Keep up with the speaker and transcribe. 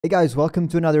Hey guys, welcome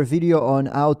to another video on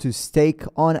how to stake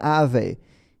on Aave.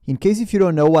 In case if you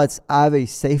don't know what's Aave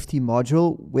safety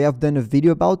module, we have done a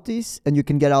video about this and you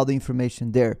can get all the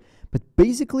information there. But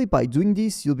basically by doing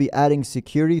this, you'll be adding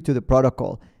security to the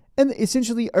protocol and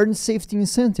essentially earn safety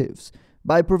incentives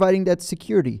by providing that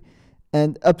security.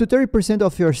 And up to 30%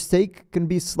 of your stake can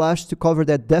be slashed to cover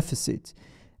that deficit.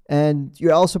 And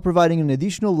you're also providing an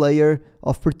additional layer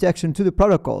of protection to the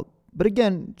protocol. But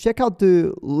again, check out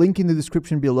the link in the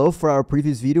description below for our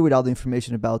previous video with all the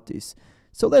information about this.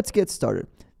 So let's get started.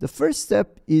 The first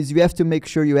step is you have to make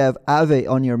sure you have Aave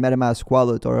on your MetaMask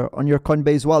wallet or on your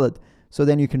Coinbase wallet, so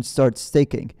then you can start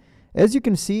staking. As you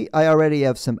can see, I already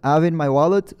have some Aave in my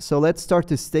wallet, so let's start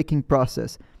the staking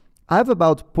process. I have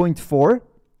about 0.4,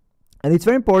 and it's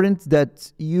very important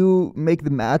that you make the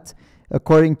math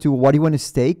according to what you want to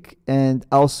stake and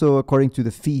also according to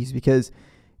the fees, because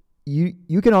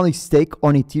you can only stake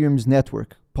on Ethereum's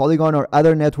network. Polygon or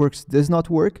other networks does not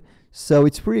work, so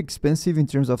it's pretty expensive in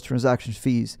terms of transaction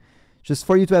fees. Just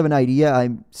for you to have an idea,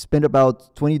 I spent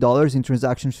about $20 in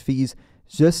transaction fees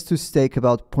just to stake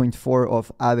about 0.4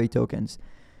 of Aave tokens.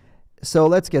 So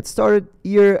let's get started.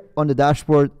 Here on the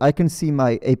dashboard, I can see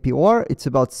my APR. It's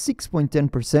about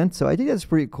 6.10%, so I think that's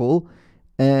pretty cool.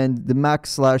 And the max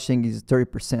slashing is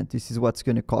 30%. This is what's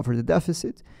going to cover the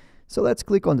deficit. So let's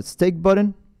click on the stake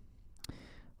button.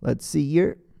 Let's see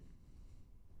here.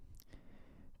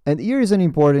 And here is an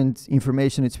important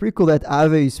information. It's pretty cool that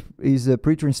Aave is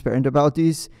pretty transparent about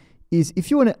this. Is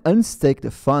if you want to unstake the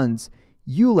funds,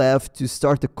 you'll have to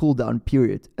start a cooldown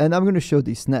period. And I'm going to show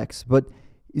this next. But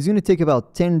it's going to take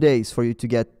about 10 days for you to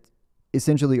get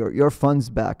essentially your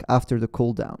funds back after the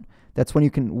cooldown. That's when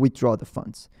you can withdraw the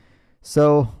funds.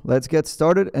 So let's get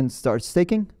started and start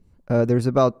staking. There's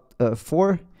about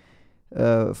 4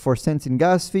 cents in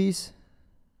gas fees.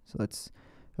 So let's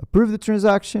approve the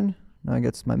transaction. Now I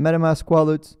get my MetaMask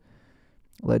wallet.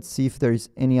 Let's see if there's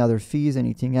any other fees,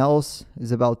 anything else.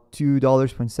 It's about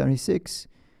 $2.76.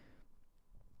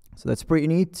 So that's pretty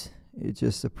neat. It's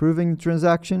just approving the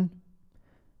transaction.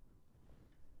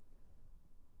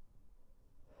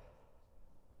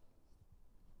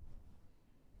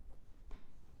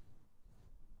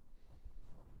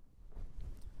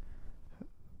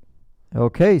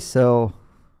 Okay, so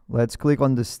let's click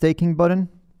on the staking button.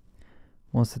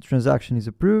 Once the transaction is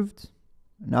approved,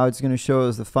 now it's going to show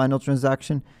us the final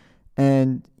transaction.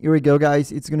 And here we go,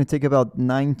 guys. It's going to take about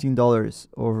 $19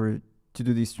 over to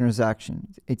do this transaction.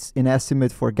 It's an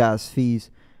estimate for gas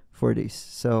fees for this.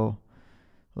 So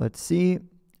let's see.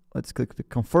 Let's click the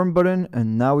confirm button.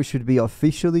 And now we should be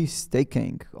officially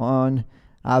staking on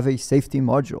Aave safety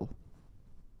module.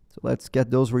 So let's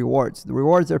get those rewards. The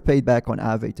rewards are paid back on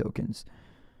Aave tokens.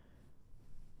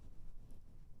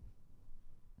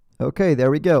 Okay, there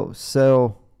we go.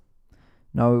 So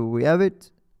now we have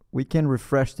it. We can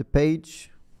refresh the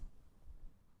page.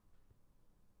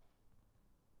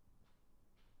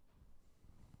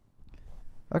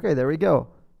 Okay, there we go.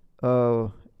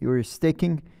 You're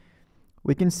staking.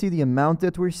 We can see the amount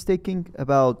that we're staking,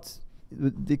 about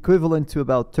the equivalent to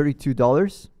about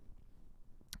 $32.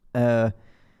 And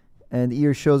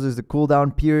here shows us the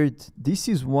cooldown period. This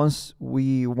is once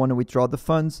we want to withdraw the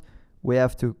funds, we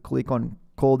have to click on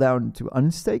cooldown to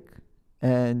unstake,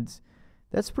 and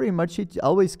that's pretty much it.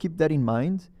 Always keep that in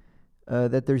mind,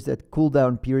 that there's that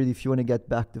cooldown period if you want to get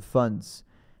back the funds.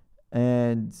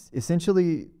 And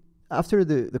essentially, after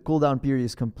the cooldown period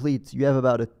is complete, you have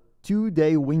about a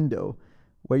 2-day window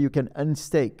where you can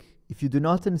unstake. If you do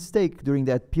not unstake during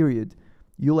that period,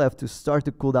 you'll have to start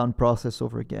the cooldown process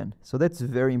over again. So that's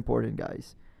very important,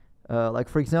 guys. Like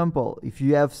for example, if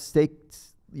you have staked,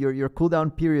 your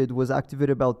cooldown period was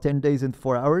activated about 10 days and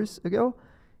 4 hours ago,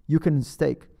 you can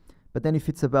stake. But then if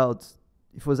it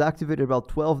was activated about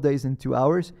 12 days and 2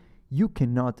 hours, you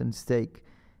cannot unstake.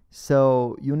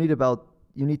 So you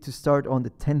need to start on the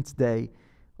 10th day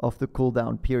of the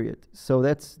cooldown period. So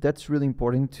that's really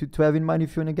important to have in mind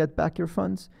if you want to get back your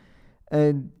funds.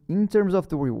 And in terms of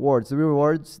the rewards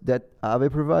that Aave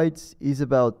provides is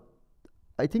about,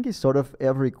 I think it's sort of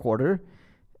every quarter,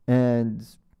 and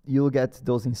you'll get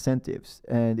those incentives.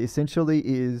 And essentially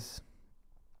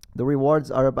the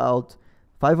rewards are about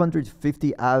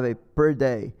 550 Aave per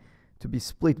day to be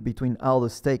split between all the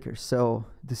stakers. So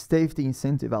the safety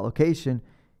incentive allocation,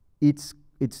 it's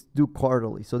due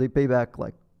quarterly. So they pay back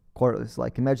like quarterly. It's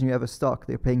like, imagine you have a stock,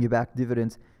 they're paying you back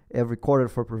dividends every quarter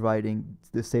for providing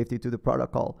the safety to the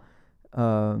protocol.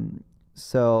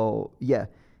 So yeah,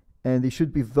 and they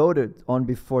should be voted on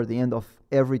before the end of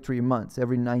every 3 months,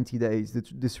 every 90 days, the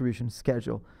distribution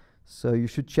schedule. So you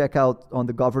should check out on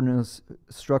the governance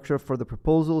structure for the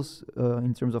proposals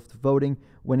in terms of the voting,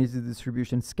 when is the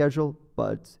distribution schedule,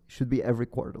 but it should be every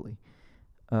quarterly.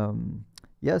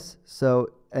 Yes, so,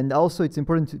 and also it's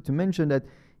important to mention that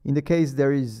in the case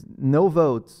there is no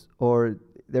vote or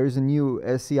there is a new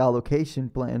SC allocation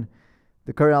plan,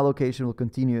 the current allocation will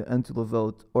continue until the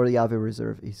vote or the Aave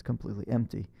reserve is completely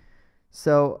empty.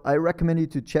 So I recommend you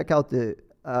to check out the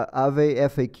Aave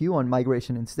FAQ on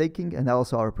migration and staking, and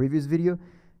also our previous video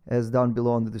as down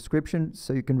below in the description,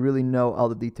 so you can really know all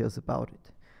the details about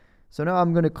it. So now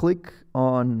I'm going to click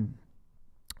on,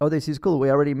 oh, this is cool.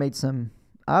 We already made some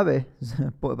Aave,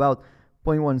 about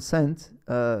 0.1 cent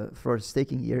for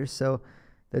staking years, so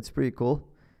that's pretty cool.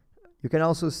 You can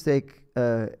also stake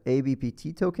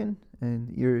ABPT token, and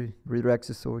here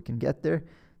redirects us so we can get there.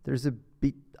 There's a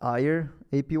bit higher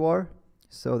APR,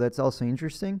 so that's also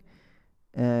interesting.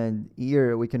 And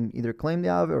here we can either claim the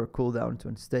Aave or cool down to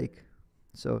unstake.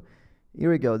 So here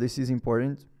we go. This is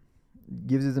important. It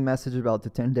gives us a message about the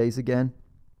 10 days again.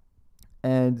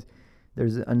 And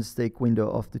there's an unstake window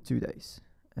of the 2 days,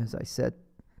 as I said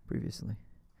previously.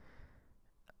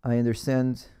 I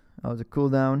understand the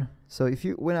cooldown. So if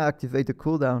you want to activate the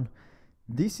cooldown,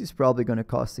 this is probably going to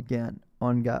cost again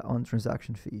on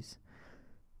transaction fees.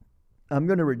 I'm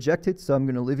going to reject it, so I'm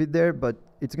going to leave it there, but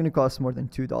it's going to cost more than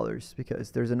 $2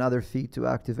 because there's another fee to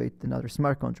activate another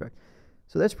smart contract.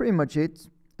 So that's pretty much it,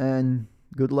 and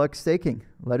good luck staking.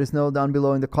 Let us know down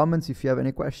below in the comments if you have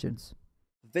any questions.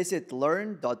 Visit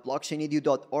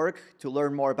learn.blockchainedu.org to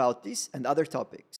learn more about this and other topics.